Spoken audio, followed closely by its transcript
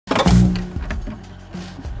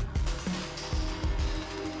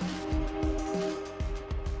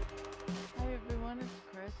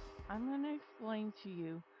to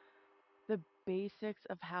you the basics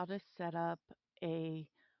of how to set up a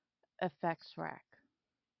effects rack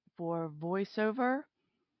for voiceover.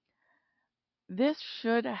 This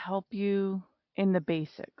should help you in the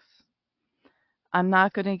basics. I'm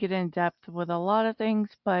not going to get in depth with a lot of things,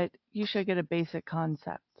 but you should get a basic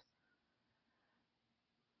concept.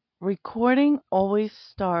 Recording always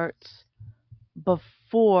starts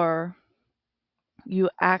before you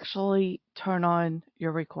actually turn on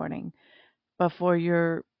your recording, before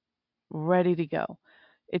you're ready to go.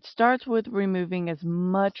 It starts with removing as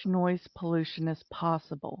much noise pollution as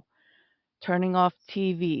possible, turning off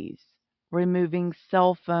TVs, removing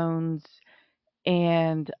cell phones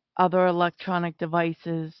and other electronic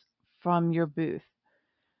devices from your booth,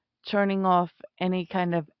 turning off any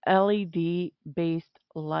kind of LED based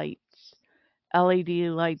lights.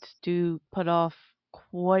 LED lights do put off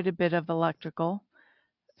quite a bit of electrical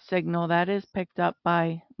signal that is picked up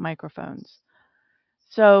by microphones.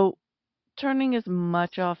 So, turning as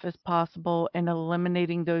much off as possible and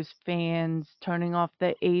eliminating those fans, turning off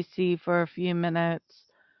the AC for a few minutes,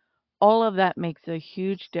 all of that makes a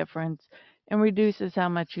huge difference and reduces how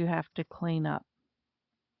much you have to clean up.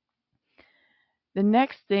 The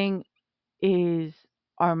next thing is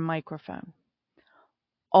our microphone.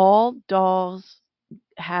 All DAWs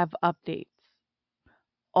have updates.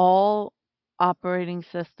 All operating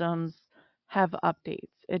systems have updates.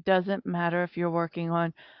 It doesn't matter if you're working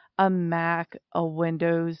on a Mac, a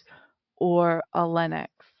Windows, or a Linux.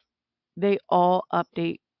 They all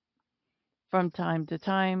update from time to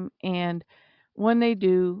time, and when they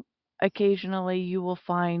do, occasionally you will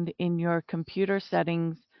find in your computer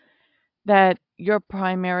settings that your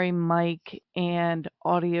primary mic and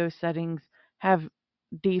audio settings have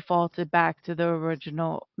defaulted back to the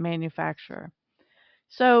original manufacturer.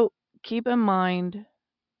 So keep in mind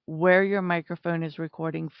where your microphone is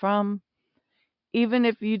recording from. Even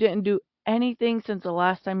if you didn't do anything since the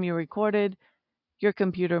last time you recorded, your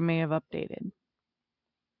computer may have updated.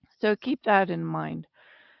 So keep that in mind.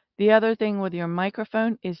 The other thing with your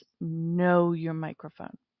microphone is know your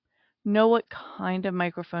microphone. Know what kind of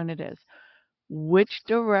microphone it is. Which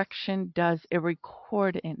direction does it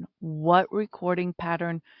record in? What recording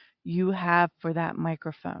pattern you have for that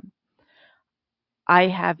microphone. I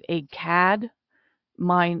have a CAD.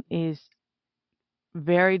 Mine is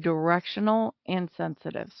very directional and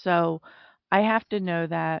sensitive. So I have to know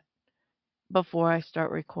that before I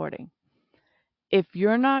start recording. If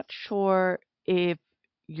you're not sure if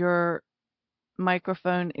your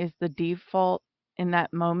microphone is the default in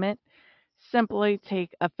that moment, simply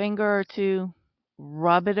take a finger or two,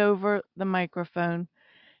 rub it over the microphone,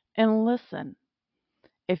 and listen.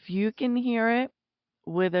 If you can hear it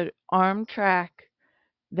with an arm track,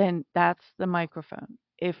 then that's the microphone.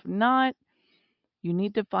 If not, you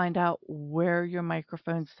need to find out where your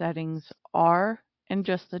microphone settings are and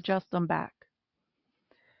just adjust them back.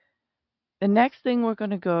 The next thing we're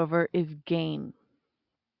going to go over is gain.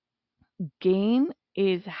 Gain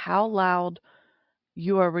is how loud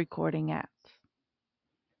you are recording at.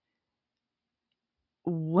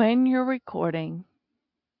 When you're recording,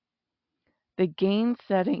 the gain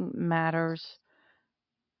setting matters,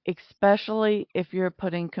 especially if you're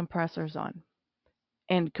putting compressors on.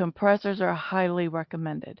 And compressors are highly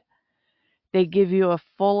recommended. They give you a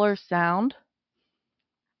fuller sound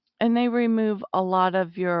and they remove a lot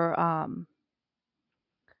of your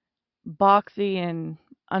boxy and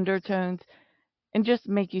undertones and just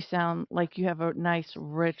make you sound like you have a nice,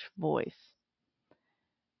 rich voice.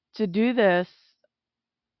 To do this,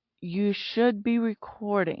 you should be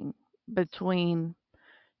recording between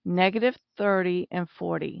 -30 and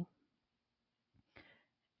 40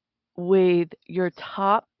 with your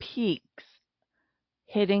top peaks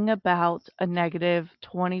hitting about a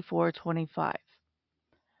 -24, 25.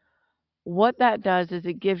 What that does is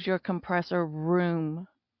it gives your compressor room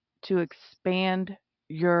to expand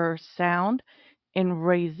your sound and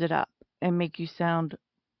raise it up and make you sound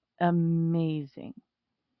amazing.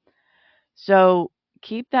 So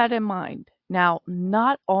keep that in mind. Now,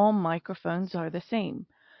 not all microphones are the same.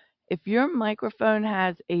 If your microphone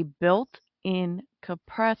has a built-in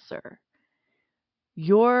compressor,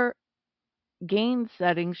 your gain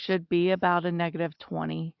setting should be about a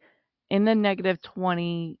 -20, in the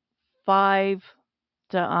 -25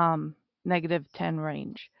 to -10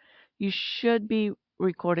 range. You should be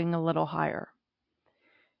recording a little higher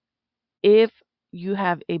if you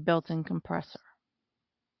have a built-in compressor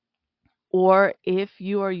or if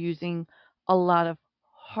you are using a lot of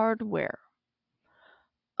hardware.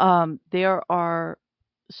 There are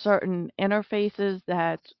certain interfaces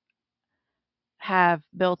that have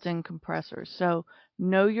built-in compressors. So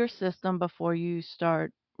Know your system before you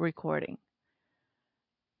start recording.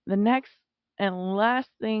 The next and last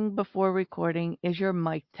thing before recording is your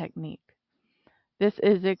mic technique. This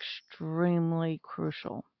is extremely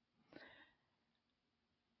crucial.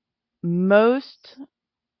 Most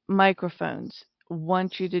microphones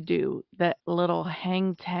want you to do that little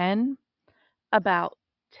hang 10 about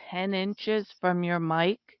 10 inches from your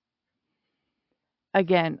mic.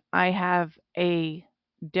 Again, I have a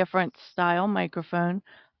different style microphone.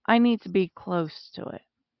 I need to be close to it.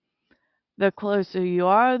 The closer you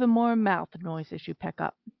are, the more mouth noises you pick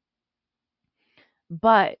up.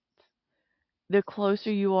 But the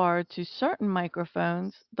closer you are to certain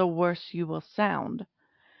microphones, the worse you will sound.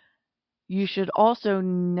 You should also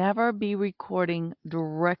never be recording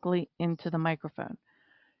directly into the microphone.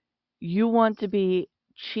 You want to be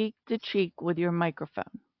cheek to cheek with your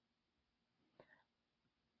microphone.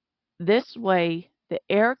 This way, the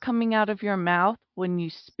air coming out of your mouth when you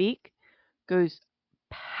speak goes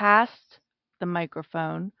past the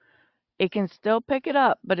microphone. It can still pick it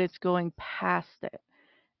up, but it's going past it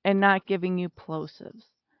and not giving you plosives.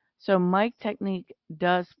 So mic technique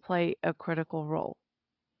does play a critical role.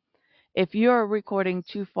 If you're recording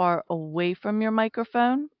too far away from your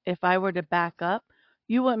microphone, if I were to back up,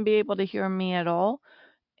 you wouldn't be able to hear me at all,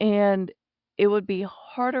 and it would be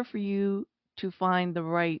harder for you to find the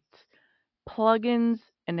right plugins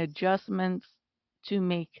and adjustments to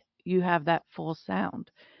make you have that full sound,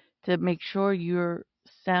 to make sure you're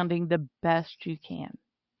sounding the best you can.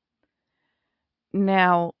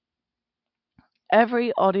 Now,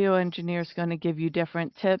 every audio engineer is going to give you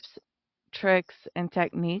different tips, tricks, and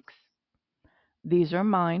techniques. These are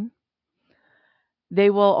mine. They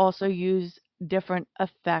will also use different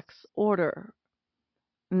effects order.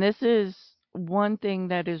 And this is one thing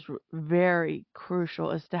that is very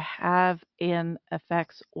crucial, is to have an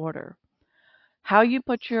effects order. How you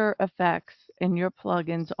put your effects and your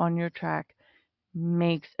plugins on your track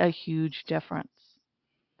makes a huge difference.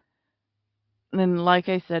 And like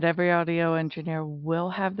I said, every audio engineer will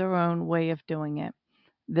have their own way of doing it.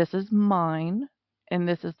 This is mine, and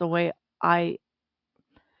this is the way I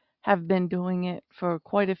have been doing it for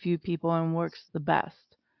quite a few people and works the best.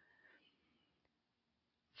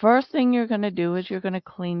 First thing you're going to do is you're going to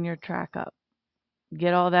clean your track up.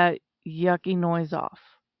 Get all that yucky noise off.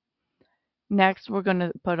 Next, we're going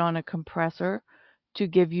to put on a compressor to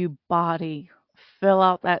give you body, fill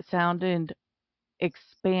out that sound and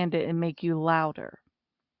expand it and make you louder.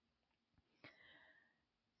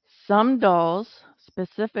 Some DAWs,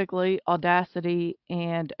 specifically Audacity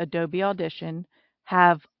and Adobe Audition,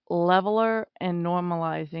 have leveler and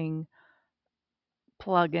normalizing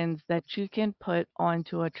plugins that you can put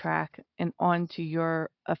onto a track and onto your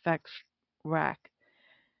effects rack.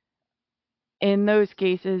 In those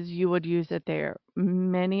cases, you would use it there.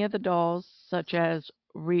 Many of the DAWs, such as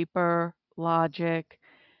Reaper, Logic,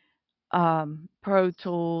 Pro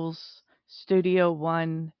Tools, Studio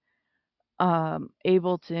One,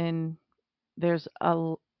 Ableton, there's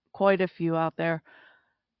quite a few out there.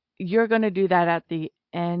 You're going to do that at the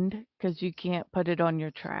end because you can't put it on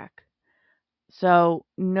your track. So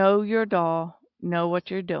know your DAW, know what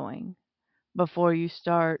you're doing before you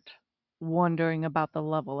start wondering about the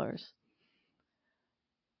levelers.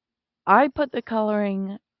 I put the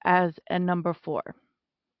coloring as a number 4.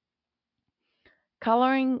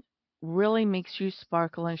 Coloring really makes you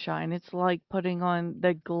sparkle and shine. It's like putting on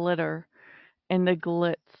the glitter and the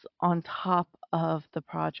glitz on top of the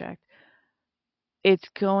project. It's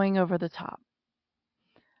going over the top.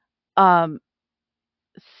 Um,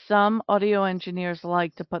 some audio engineers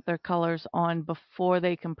like to put their colors on before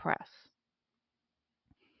they compress.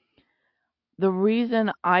 The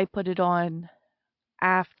reason I put it on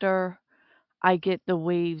after I get the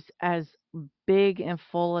waves as big and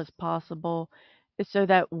full as possible is so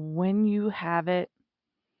that when you have it,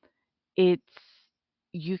 it's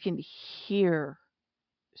you can hear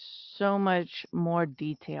so much more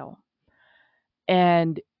detail.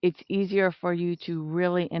 And it's easier for you to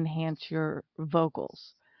really enhance your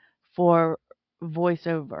vocals for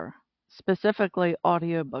voiceover. Specifically,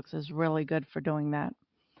 audiobooks is really good for doing that.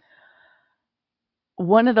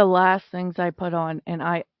 One of the last things I put on, and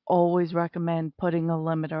I always recommend putting a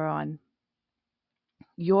limiter on,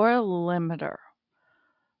 your limiter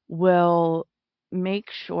will make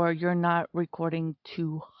sure you're not recording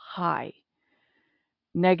too high.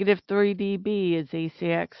 -3 dB is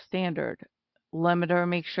ACX standard. Limiter,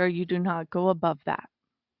 make sure you do not go above that.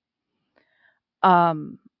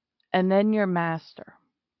 And then your master.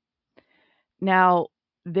 Now,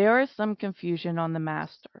 there is some confusion on the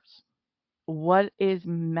masters. What is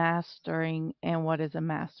mastering and what is a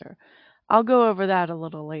master? I'll go over that a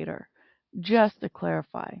little later, just to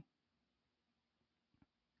clarify.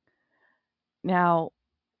 Now,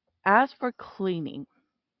 as for cleaning,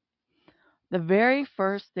 the very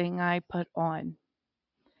first thing I put on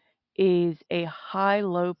is a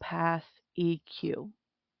high-low pass EQ.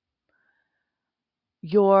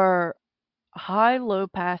 Your high-low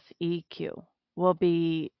pass EQ will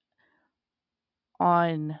be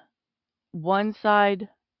on one side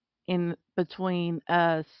in between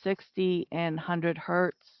 60 and 100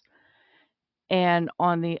 hertz, and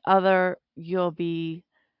on the other,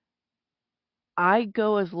 I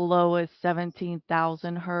go as low as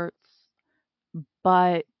 17,000 hertz,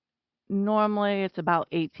 but normally it's about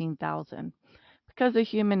 18,000 because the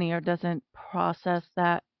human ear doesn't process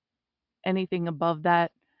that anything above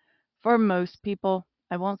that. For most people,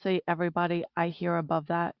 I won't say everybody, I hear above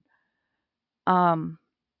that. Um,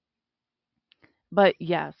 but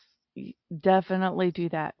yes, definitely do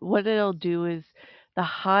that. What it'll do is the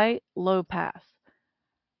high low pass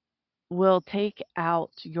will take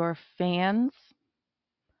out your fans,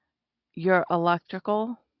 your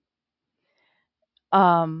electrical,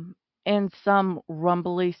 um, and some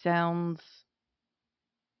rumbly sounds.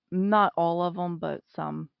 Not all of them, but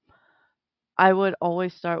some. I would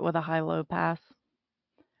always start with a high low pass.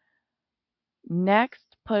 Next,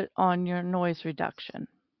 put on your noise reduction.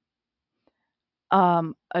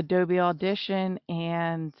 Adobe Audition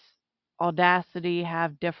and Audacity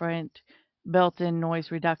have different built-in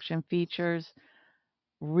noise reduction features.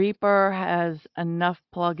 Reaper has enough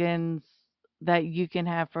plugins that you can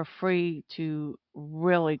have for free to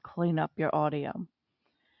really clean up your audio.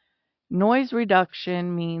 Noise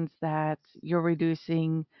reduction means that you're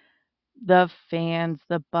reducing the fans,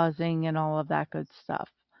 the buzzing, and all of that good stuff.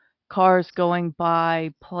 Cars going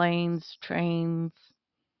by, planes, trains,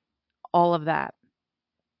 all of that.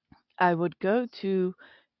 I would go to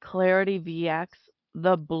Clarity VX,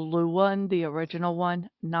 the blue one, the original one,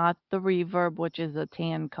 not the Reverb, which is a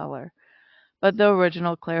tan color, but the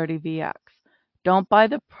original Clarity VX. Don't buy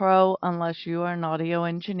the Pro unless you are an audio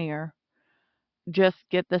engineer. Just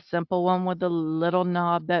get the simple one with the little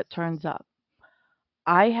knob that turns up.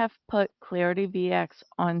 I have put Clarity VX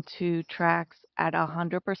onto tracks at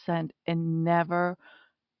 100% and never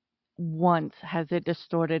once has it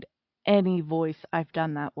distorted any voice I've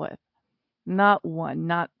done that with. Not one,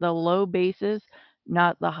 not the low basses,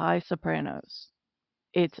 not the high sopranos.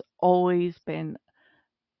 It's always been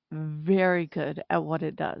very good at what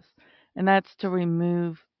it does. And that's to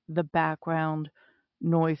remove the background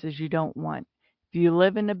noises you don't want. If you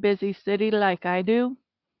live in a busy city like I do,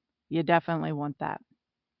 you definitely want that.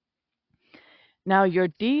 Now, your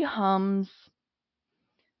D-hums,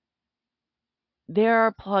 there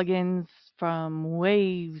are plugins from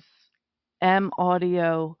Waves, M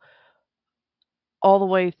Audio, all the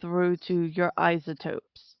way through to your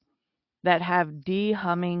isotopes that have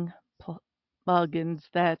de-humming plugins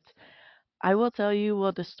that I will tell you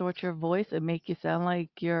will distort your voice and make you sound like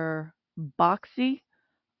you're boxy,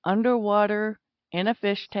 underwater, in a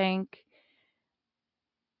fish tank.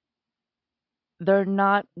 They're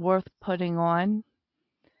not worth putting on.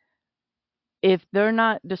 If they're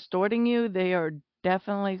not distorting you, they are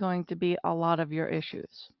definitely going to be a lot of your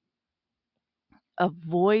issues.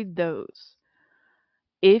 Avoid those.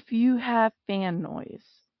 If you have fan noise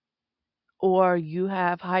or you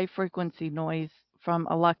have high frequency noise from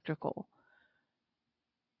electrical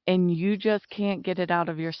and you just can't get it out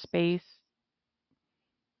of your space,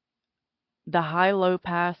 the high low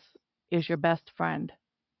pass is your best friend.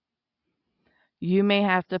 You may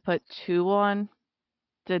have to put two on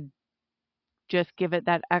to just give it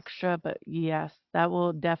that extra, but yes, that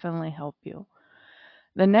will definitely help you.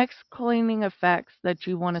 The next cleaning effects that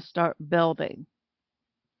you want to start building: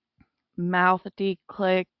 mouth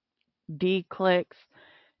declicks,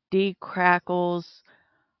 decrackles,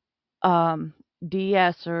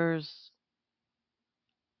 de-essers.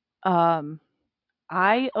 Um,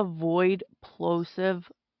 I avoid plosive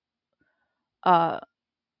uh,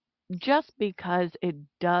 just because it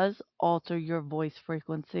does alter your voice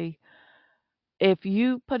frequency. If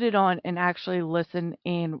you put it on and actually listen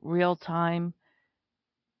in real time,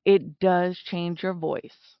 it does change your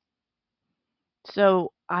voice.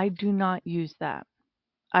 So I do not use that.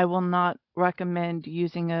 I will not recommend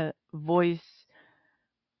using a voice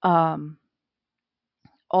um,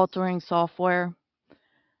 altering software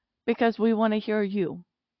because we want to hear you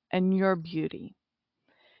and your beauty.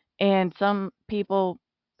 And some people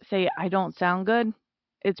say, I don't sound good.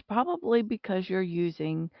 It's probably because you're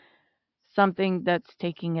using something that's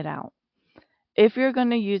taking it out. If you're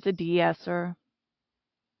going to use a de-esser,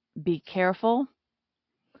 be careful.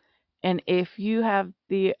 And if you have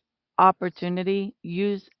the opportunity,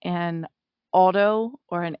 use an auto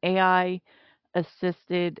or an AI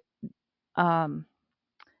assisted um,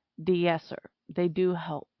 de-esser. They do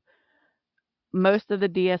help. Most of the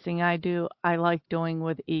de-essing I do, I like doing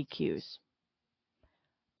with EQs.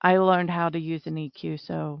 I learned how to use an EQ,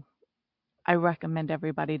 so I recommend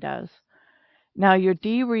everybody does. Now, your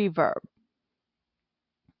de-reverb.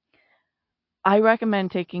 I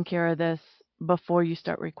recommend taking care of this before you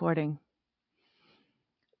start recording.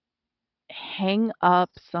 Hang up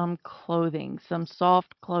some clothing, some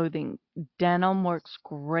soft clothing. Denim works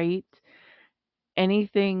great.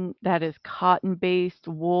 Anything that is cotton based,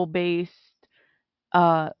 wool based,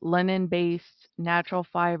 linen based, natural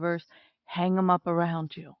fibers, hang them up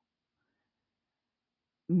around you.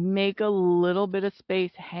 Make a little bit of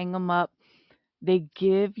space, hang them up. They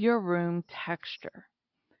give your room texture,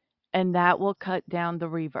 and that will cut down the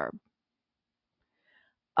reverb.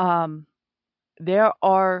 Um, there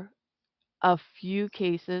are a few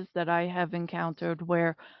cases that I have encountered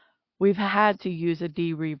where we've had to use a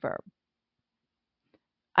de-reverb.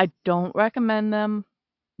 I don't recommend them,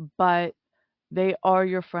 but they are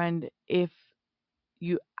your friend if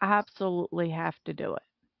you absolutely have to do it.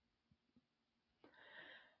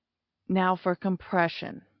 Now for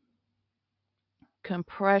compression.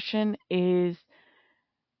 Compression is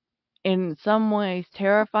in some ways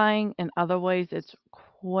terrifying, in other ways it's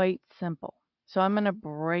quite simple. So I'm going to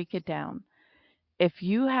break it down. If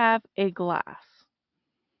you have a glass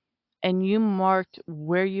and you marked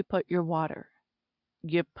where you put your water,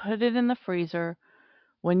 you put it in the freezer.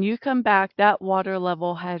 When you come back, that water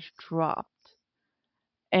level has dropped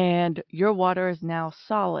and your water is now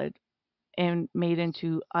solid and made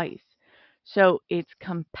into ice. So it's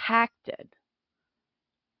compacted,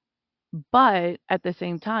 but at the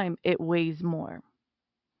same time, it weighs more.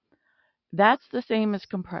 That's the same as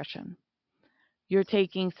compression. You're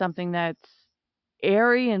taking something that's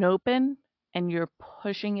airy and open and you're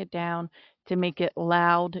pushing it down to make it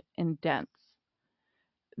loud and dense.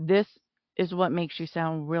 This is what makes you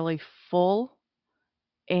sound really full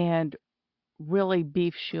and really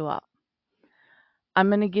beefs you up. I'm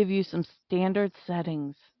going to give you some standard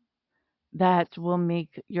settings that will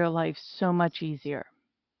make your life so much easier.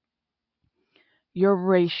 Your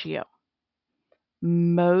ratio.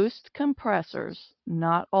 Most compressors,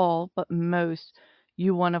 not all, but most,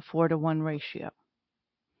 you want a 4-to-1 ratio.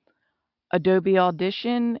 Adobe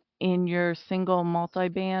Audition in your single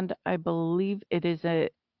multiband, I believe it is a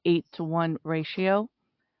 8-to-1 ratio.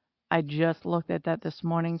 I just looked at that this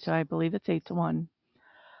morning, so I believe it's 8-to-1.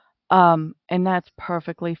 And that's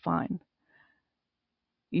perfectly fine.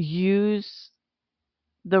 Use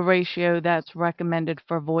the ratio that's recommended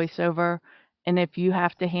for voiceover, and if you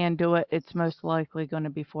have to hand do it, it's most likely going to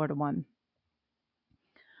be 4-to-1.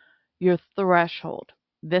 Your threshold.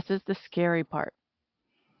 This is the scary part.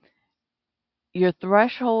 Your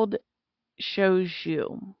threshold shows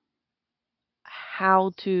you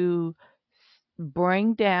how to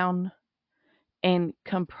bring down and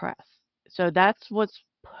compress. So that's what's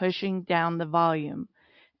pushing down the volume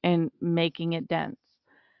and making it dense.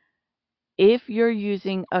 If you're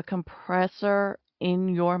using a compressor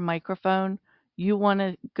in your microphone, you want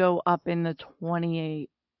to go up in the 28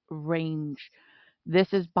 range.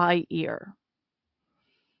 This is by ear.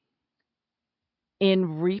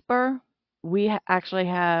 In Reaper, we actually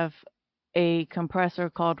have a compressor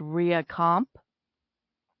called Ria Comp.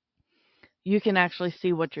 You can actually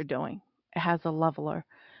see what you're doing. It has a leveler.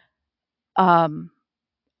 That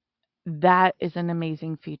is an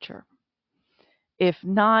amazing feature. If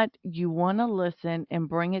not, you want to listen and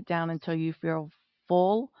bring it down until you feel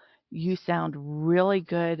full. You sound really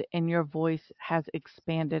good and your voice has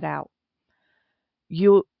expanded out.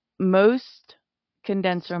 Most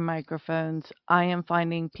condenser microphones, I am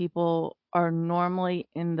finding people are normally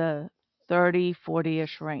in the 30,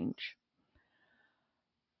 40-ish range.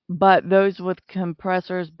 But those with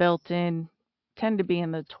compressors built in tend to be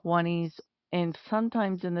in the 20s and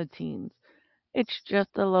sometimes in the teens. It's just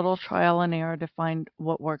a little trial and error to find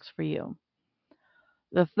what works for you.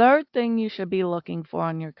 The third thing you should be looking for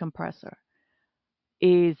on your compressor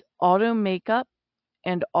is auto makeup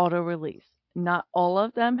and auto release. Not all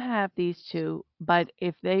of them have these two, but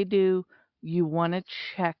if they do, you want to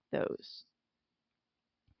check those.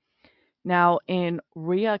 Now in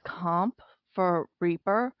Ria Comp for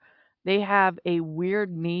Reaper, they have a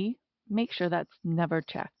weird knee. Make sure that's never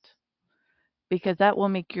checked because that will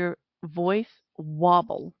make your voice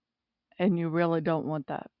wobble and you really don't want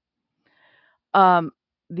that.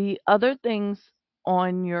 The other things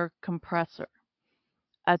on your compressor: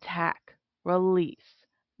 attack, release,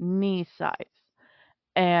 knee size.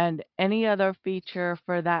 and any other feature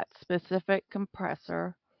for that specific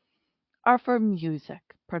compressor are for music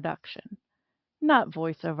production, not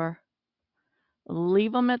voiceover.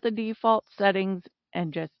 Leave them at the default settings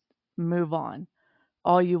and just move on.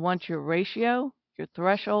 All you want your ratio, your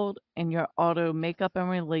threshold, and your auto makeup and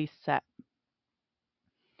release set.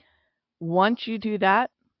 Once you do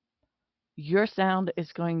that, your sound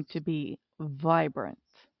is going to be vibrant.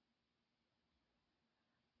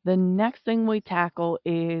 The next thing we tackle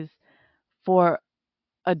is for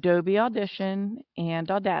Adobe Audition and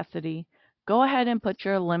Audacity, go ahead and put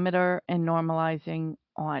your limiter and normalizing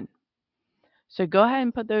on. So go ahead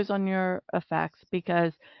and put those on your effects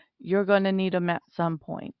because you're going to need them at some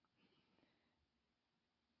point.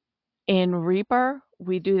 In Reaper,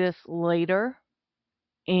 we do this later.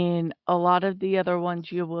 In a lot of the other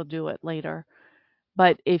ones, you will do it later.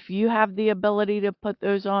 But if you have the ability to put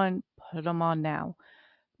those on, put them on now.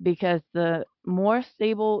 Because the more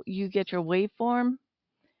stable you get your waveform,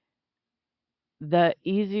 the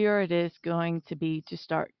easier it is going to be to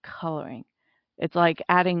start coloring. It's like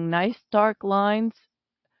adding nice dark lines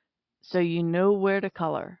so you know where to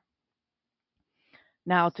color.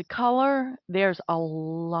 Now, to color, there's a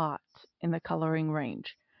lot in the coloring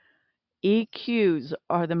range. EQs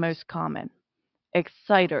are the most common.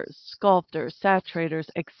 Exciters, sculptors, saturators,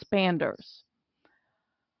 expanders.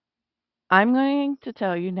 I'm going to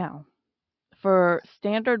tell you now, for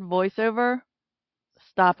standard voiceover,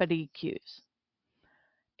 stop at EQs.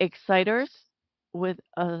 Exciters, with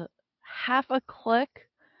a half a click,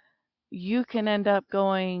 you can end up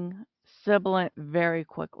going sibilant very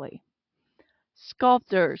quickly.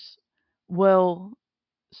 Sculptors will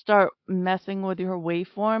start messing with your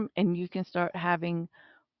waveform and you can start having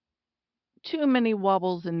too many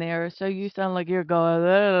wobbles in there so you sound like you're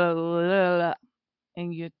going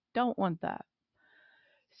and you don't want that.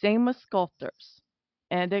 Same with sculptors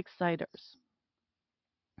and exciters.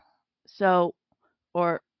 So,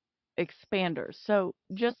 or expanders. So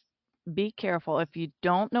just be careful. If you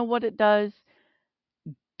don't know what it does,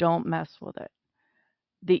 don't mess with it.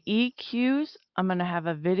 The EQs, I'm going to have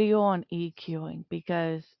a video on EQing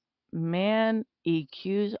because, man,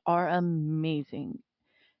 EQs are amazing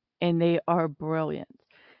and they are brilliant.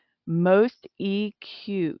 Most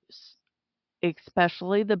EQs,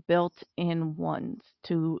 especially the built-in ones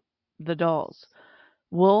to the dolls,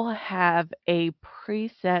 will have a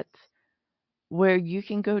preset where you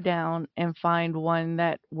can go down and find one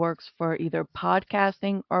that works for either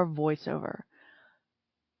podcasting or voiceover.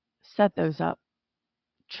 Set those up.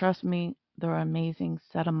 Trust me, they're amazing.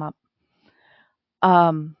 Set them up.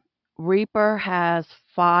 Um, Reaper has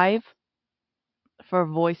 5 for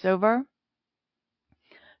voiceover,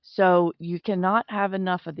 so you cannot have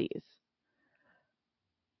enough of these.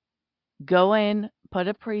 Go in, put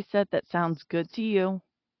a preset that sounds good to you,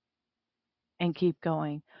 and keep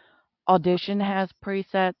going. Audition has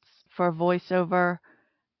presets for voiceover.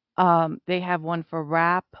 They have one for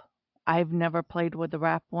rap. I've never played with the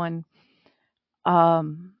rap one.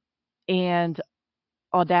 And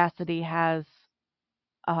Audacity has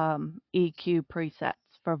EQ presets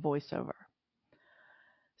for voiceover.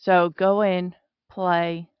 So go in,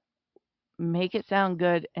 play, make it sound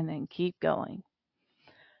good, and then keep going.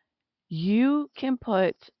 You can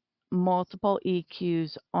put multiple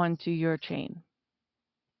EQs onto your chain.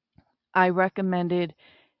 I recommended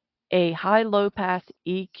a high-low pass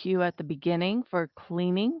EQ at the beginning for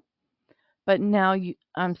cleaning, but now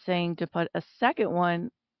I'm saying to put a second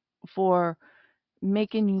one for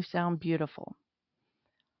making you sound beautiful.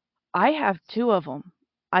 I have 2 of them.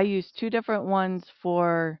 I use 2 different ones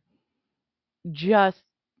for just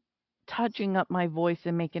touching up my voice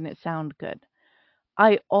and making it sound good.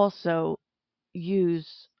 I also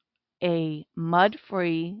use a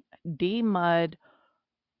mud-free, de-mud,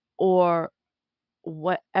 or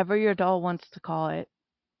whatever your doll wants to call it,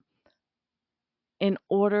 in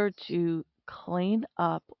order to clean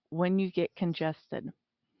up when you get congested.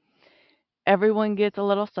 Everyone gets a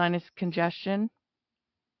little sinus congestion.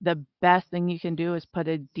 The best thing you can do is put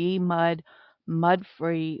a de-mud,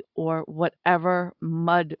 mud-free, or whatever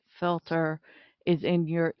mud filter is in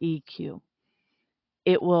your EQ.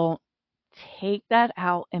 It will take that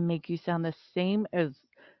out and make you sound the same as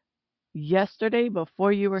yesterday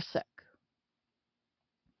before you were sick.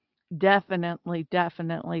 Definitely,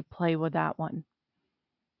 definitely play with that one.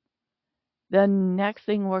 The next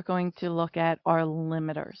thing we're going to look at are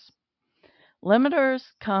limiters. Limiters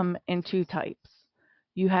come in 2 types.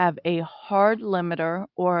 You have a hard limiter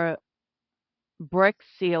or brick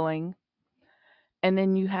ceiling, and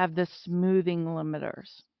then you have the smoothing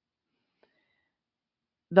limiters.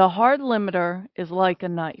 The hard limiter is like a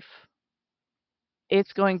knife.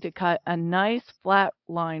 it's going to cut a nice flat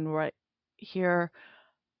line right here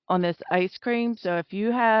on this ice cream. So if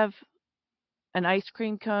you have an ice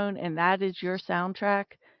cream cone and that is your soundtrack,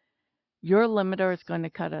 your limiter is going to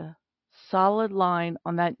cut a solid line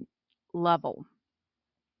on that level.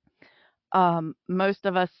 Most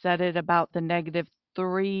of us said it about the negative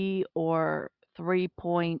 3 or 3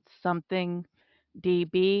 point something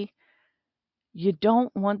dB. You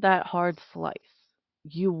don't want that hard slice.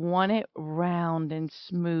 You want it round and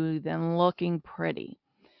smooth and looking pretty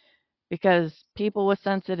because people with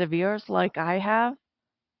sensitive ears, like I have,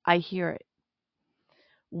 I hear it.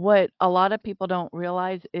 What a lot of people don't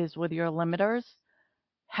realize is with your limiters,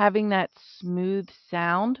 having that smooth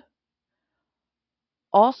sound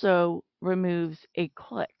also removes a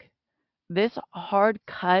click. This hard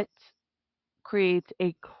cut creates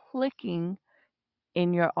a clicking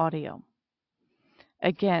in your audio.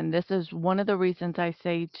 Again, this is one of the reasons I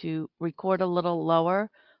say to record a little lower,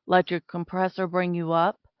 let your compressor bring you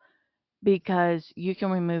up, because you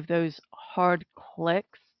can remove those hard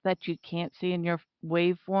clicks that you can't see in your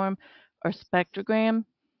waveform or spectrogram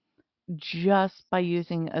just by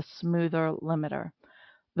using a smoother limiter.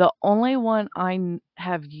 The only one I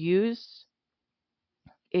have used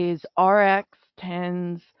is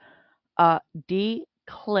RX10's D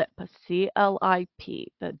Clip, CLIP,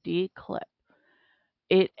 the D Clip.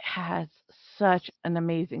 It has such an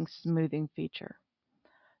amazing smoothing feature.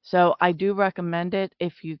 So I do recommend it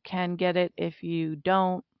if you can get it. If you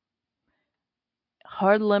don't,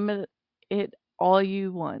 hard limit it all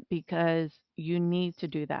you want because you need to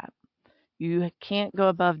do that. You can't go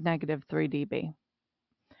above negative 3 dB.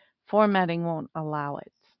 Formatting won't allow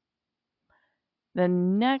it. The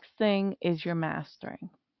next thing is your mastering.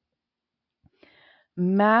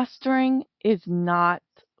 Mastering is not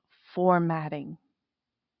formatting.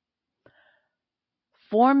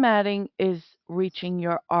 Formatting is reaching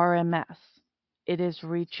your RMS. It is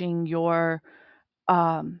reaching your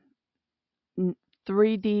um,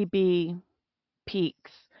 3 dB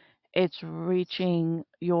peaks. It's reaching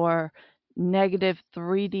your negative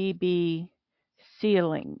 3 dB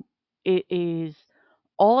ceiling. It is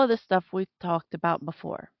all of the stuff we've talked about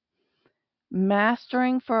before.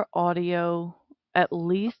 Mastering for audio, at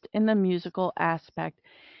least in the musical aspect,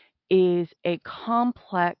 is a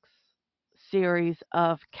complex series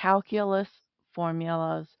of calculus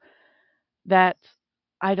formulas that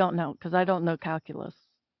I don't know because I don't know calculus.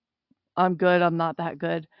 I'm good, I'm not that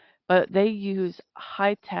good. But they use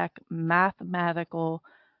high tech mathematical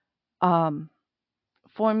um,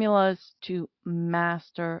 formulas to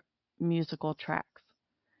master musical tracks.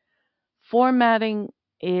 Formatting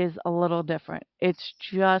is a little different. It's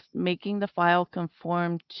just making the file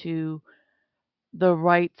conform to the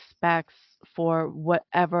right specs for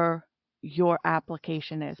whatever your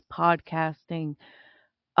application is podcasting,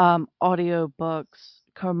 audiobooks,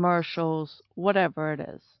 commercials, whatever it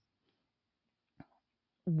is.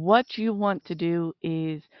 What you want to do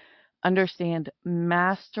is understand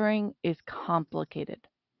mastering is complicated.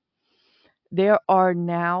 There are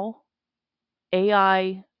now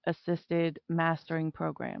AI assisted mastering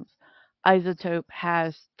programs. Isotope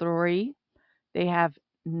has three. They have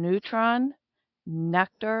Neutron,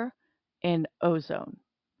 Nectar, and Ozone.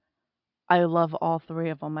 I love all three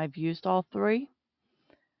of them. I've used all three.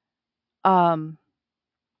 Um,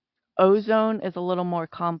 Ozone is a little more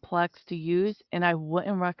complex to use, and I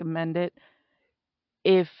wouldn't recommend it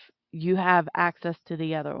if you have access to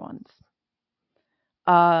the other ones.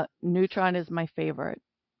 Neutron is my favorite,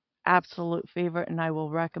 absolute favorite, and I will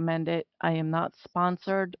recommend it. I am not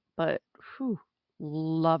sponsored, but whew,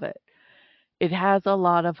 love it. It has a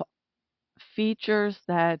lot of features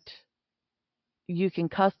that you can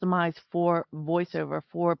customize for voiceover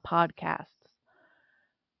for podcasts.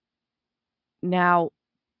 Now,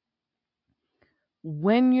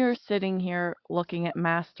 when you're sitting here looking at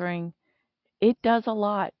mastering, it does a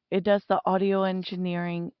lot. It does the audio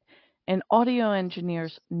engineering, and audio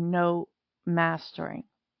engineers know mastering.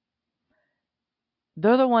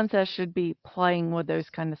 They're the ones that should be playing with those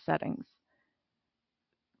kind of settings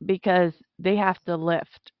because they have to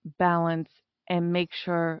lift, balance, and make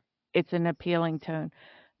sure it's an appealing tone.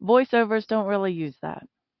 Voiceovers don't really use that.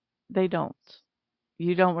 They don't.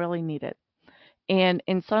 You don't really need it. And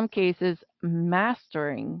in some cases,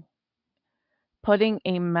 mastering, putting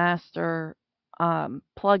a master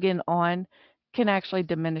plugin on can actually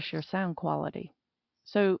diminish your sound quality.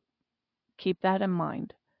 So keep that in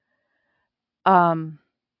mind. Um,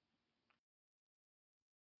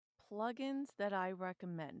 Plugins that I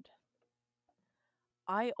recommend.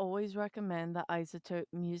 I always recommend the Isotope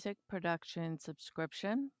Music Production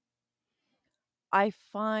subscription. I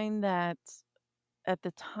find that at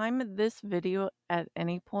the time of this video, at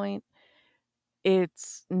any point,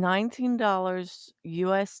 it's $19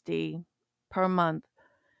 USD per month,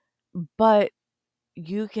 but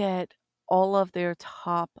you get all of their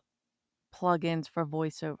top plugins for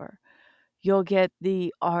voiceover. You'll get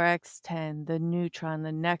the RX10, the Neutron,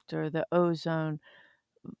 the Nectar, the Ozone,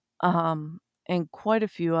 and quite a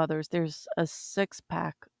few others. There's a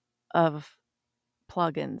 6-pack of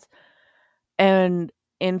plugins. And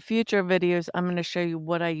in future videos, I'm going to show you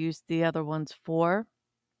what I use the other ones for,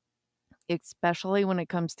 especially when it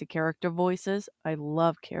comes to character voices. I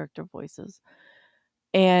love character voices,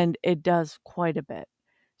 and it does quite a bit.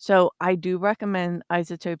 So I do recommend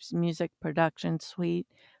Isotope's Music Production Suite,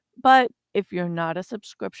 but if you're not a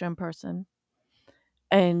subscription person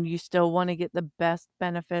and you still want to get the best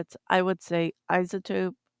benefits, I would say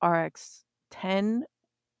Isotope RX 10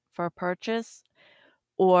 for purchase,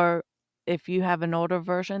 or if you have an older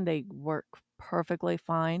version, they work perfectly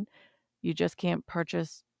fine. You just can't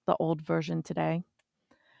purchase the old version today.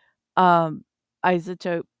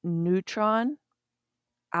 Isotope Neutron.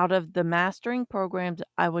 Out of the mastering programs,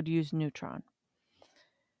 I would use Neutron.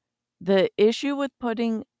 The issue with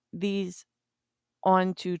putting these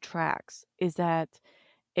onto tracks is that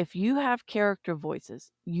if you have character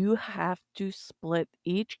voices, you have to split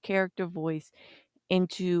each character voice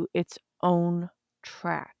into its own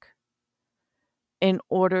track in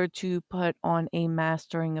order to put on a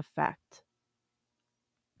mastering effect.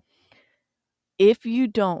 If you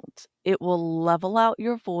don't, it will level out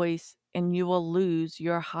your voice and you will lose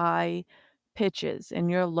your high pitches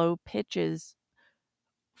and your low pitches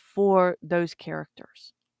for those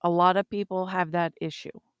characters. A lot of people have that issue.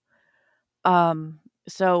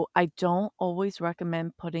 So I don't always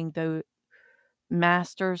recommend putting the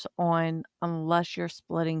masters on unless you're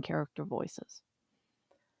splitting character voices.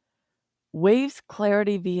 Waves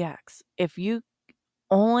Clarity VX. If you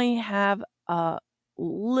only have a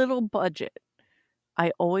little budget,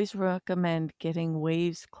 I always recommend getting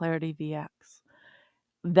Waves Clarity VX.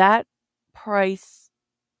 That price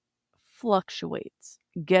fluctuates.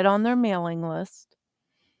 Get on their mailing list,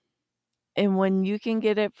 and when you can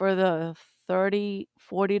get it for the $30,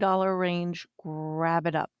 $40 range, grab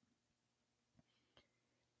it up.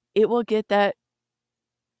 It will get that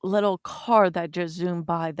little car that just zoomed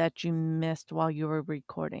by that you missed while you were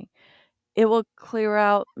recording. It will clear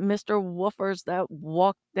out Mr. Woofers that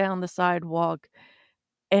walked down the sidewalk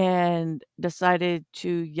and decided to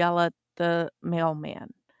yell at the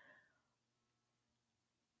mailman.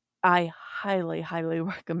 I highly, highly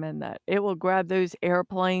recommend that. It will grab those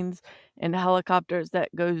airplanes and helicopters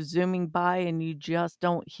that go zooming by and you just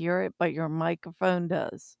don't hear it, but your microphone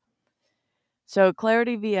does. So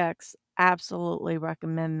Clarity VX, absolutely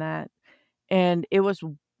recommend that. And it was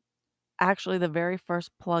actually the very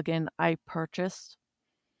first plugin I purchased.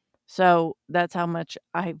 So that's how much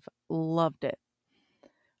I've loved it.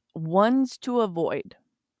 Ones to avoid.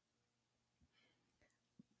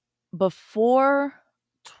 Before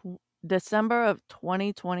December of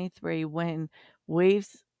 2023, when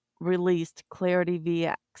Waves released Clarity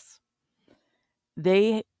VX,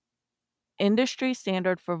 they industry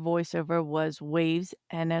standard for voiceover was Waves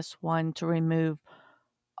NS1 to remove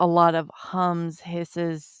a lot of hums,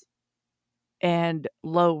 hisses, and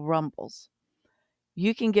low rumbles.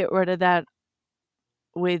 You can get rid of that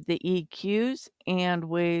with the EQs and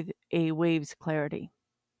with a Waves Clarity.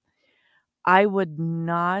 I would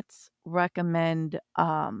not recommend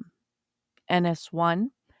NS1.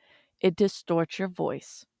 It distorts your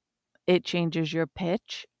voice. It changes your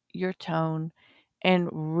pitch, your tone, and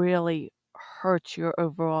really hurts your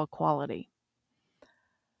overall quality.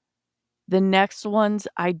 The next ones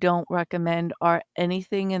I don't recommend are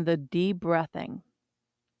anything in the de-breathing.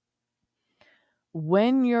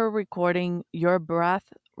 When you're recording, your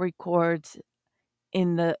breath records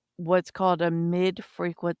in the what's called a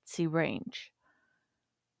mid-frequency range.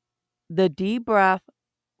 The de-breath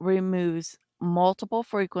removes multiple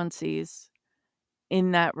frequencies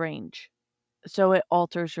in that range, so it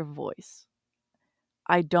alters your voice.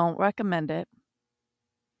 I don't recommend it.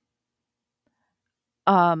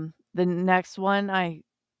 The next one I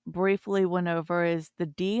briefly went over is the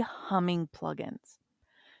de-humming plugins.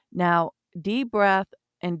 Now, de-breath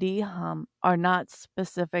and de-hum are not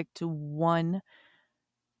specific to one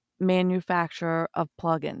manufacturer of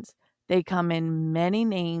plugins. They come in many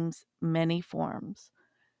names, many forms.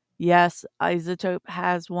 Yes, Isotope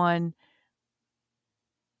has one,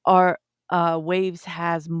 or Waves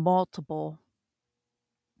has multiple,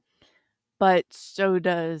 but so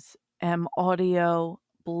does M Audio,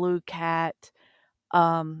 Blue Cat,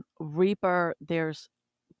 Reaper. There's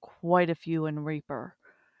quite a few in Reaper.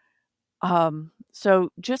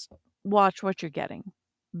 So just watch what you're getting,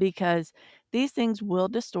 because these things will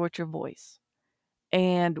distort your voice.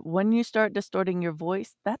 And when you start distorting your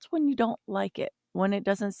voice, that's when you don't like it, when it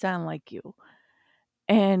doesn't sound like you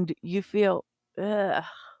and you feel, ugh.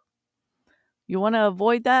 You want to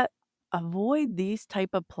avoid that? Avoid these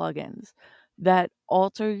type of plugins that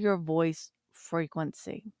alter your voice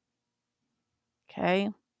frequency. Okay?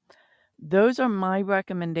 Those are my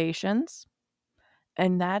recommendations,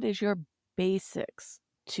 and that is your basics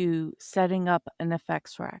to setting up an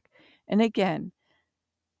effects rack. And again,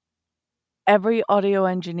 every audio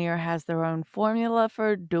engineer has their own formula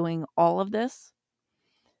for doing all of this.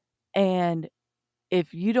 And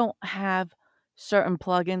if you don't have certain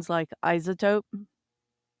plugins like Isotope,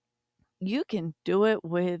 you can do it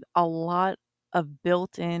with a lot of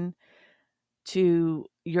built-in to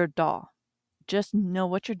your DAW. Just know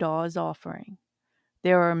what your DAW is offering.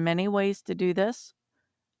 There are many ways to do this,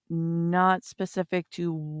 not specific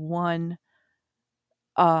to one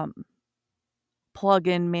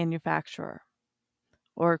plugin manufacturer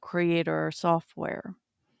or creator or software.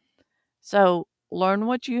 So learn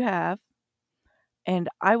what you have, and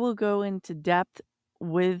I will go into depth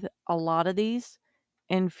with a lot of these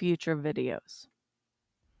in future videos.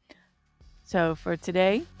 So for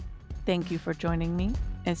today, thank you for joining me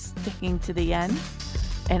and sticking to the end,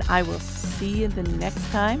 and I will see you the next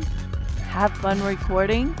time. Have fun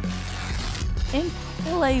recording and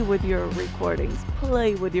play with your recordings,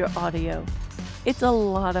 play with your audio. It's a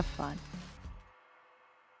lot of fun.